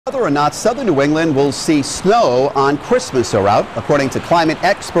Whether or not southern New England will see snow on Christmas are out, according to climate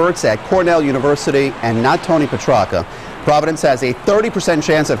experts at Cornell University and not Tony Petrarca. Providence has a 30%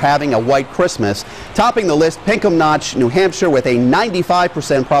 chance of having a white Christmas. Topping the list, Pinkham Notch, New Hampshire, with a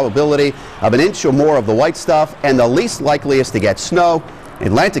 95% probability of an inch or more of the white stuff, and the least likeliest to get snow,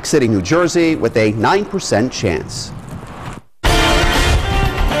 Atlantic City, New Jersey, with a 9% chance.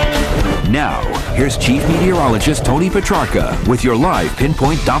 Now, here's Chief Meteorologist Tony Petrarca with your live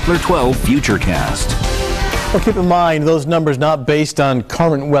Pinpoint Doppler 12 Futurecast. Well, keep in mind, those numbers not based on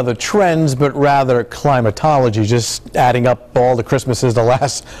current weather trends, but rather climatology, just adding up all the Christmases the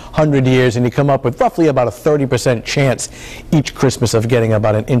last 100 years, and you come up with roughly about a 30% chance each Christmas of getting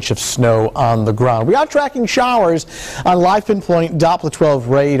about an inch of snow on the ground. We are tracking showers on live Pinpoint Doppler 12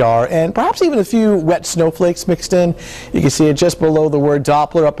 radar, and perhaps even a few wet snowflakes mixed in. You can see it just below the word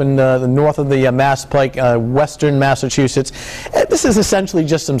Doppler up in the north of the Mass Pike, western Massachusetts. This is essentially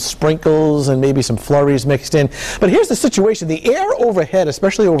just some sprinkles and maybe some flurries mixed in. But here's the situation. The air overhead,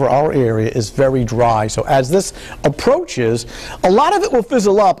 especially over our area, is very dry. So as this approaches, a lot of it will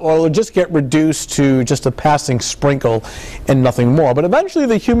fizzle up, or it'll just get reduced to just a passing sprinkle and nothing more. But eventually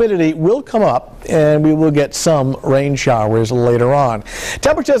the humidity will come up, and we will get some rain showers later on.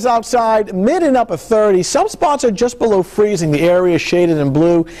 Temperatures outside, mid and upper 30s. Some spots are just below freezing. The area shaded in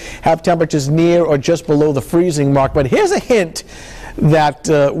blue have temperatures near or just below the freezing mark. But here's a hint that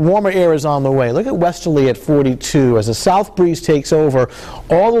warmer air is on the way. Look at westerly at 42. As the south breeze takes over,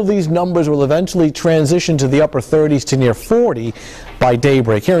 all of these numbers will eventually transition to the upper 30s to near 40 by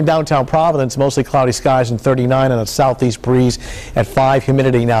daybreak. Here in downtown Providence, mostly cloudy skies and 39, and a southeast breeze at 5,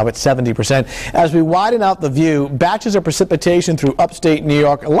 humidity now at 70%. As we widen out the view, batches of precipitation through upstate New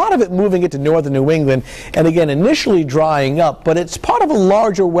York, a lot of it moving into northern New England, and again initially drying up, but it's part of a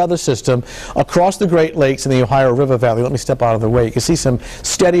larger weather system across the Great Lakes and the Ohio River Valley. Let me step out of the way. You can see some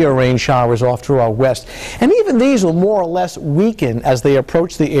steadier rain showers off through our west, and even these will more or less weaken as they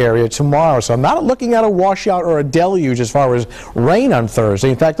approach the area tomorrow. So I'm not looking at a washout or a deluge as far as rain on Thursday.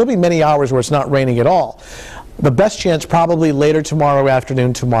 In fact, there'll be many hours where it's not raining at all. The best chance probably later tomorrow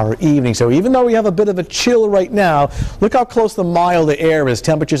afternoon, tomorrow evening. So even though we have a bit of a chill right now, look how close the milder air is.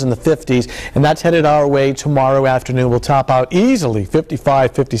 Temperatures in the 50s, and that's headed our way tomorrow afternoon. We'll top out easily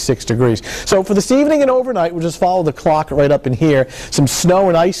 55, 56 degrees. So for this evening and overnight, we'll just follow the clock right up in here. Some snow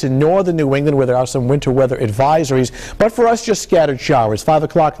and ice in northern New England where there are some winter weather advisories, but for us just scattered showers. 5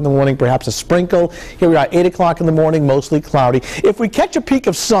 o'clock in the morning, perhaps a sprinkle. Here we are, 8 o'clock in the morning, mostly cloudy. If we catch a peak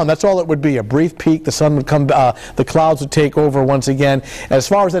of sun, that's all it would be, a brief peak. The sun would come the clouds would take over once again. As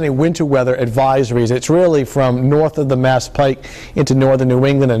far as any winter weather advisories, it's really from north of the Mass Pike into northern New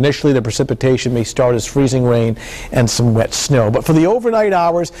England. Initially, the precipitation may start as freezing rain and some wet snow. But for the overnight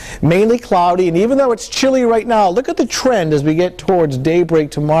hours, mainly cloudy, and even though it's chilly right now, look at the trend as we get towards daybreak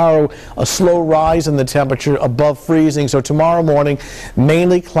tomorrow, a slow rise in the temperature above freezing. So tomorrow morning,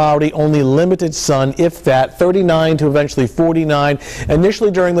 mainly cloudy, only limited sun, if that, 39 to eventually 49.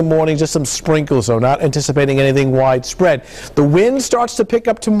 Initially during the morning, just some sprinkles, so not anticipating anything widespread. The wind starts to pick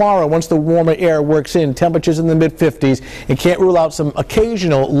up tomorrow once the warmer air works in. Temperatures in the mid-50s, and can't rule out some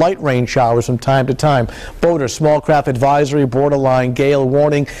occasional light rain showers from time to time. Boater, small craft advisory, borderline gale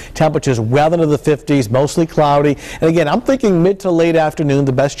warning. Temperatures well into the 50s, mostly cloudy. And again, I'm thinking mid to late afternoon,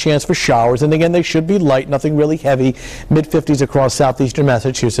 the best chance for showers. And again, they should be light, nothing really heavy. Mid-50s across southeastern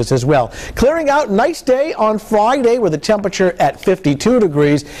Massachusetts as well. Clearing out, nice day on Friday with a temperature at 52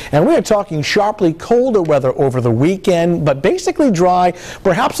 degrees. And we are talking sharply colder weather over the weekend, but basically dry.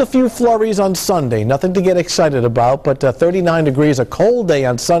 Perhaps a few flurries on Sunday. Nothing to get excited about, but 39 degrees, a cold day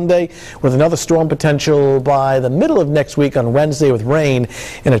on Sunday with another storm potential by the middle of next week on Wednesday with rain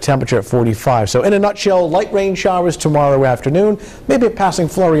and a temperature at 45. So in a nutshell, light rain showers tomorrow afternoon, maybe a passing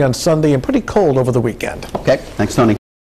flurry on Sunday, and pretty cold over the weekend. Okay, thanks, Tony.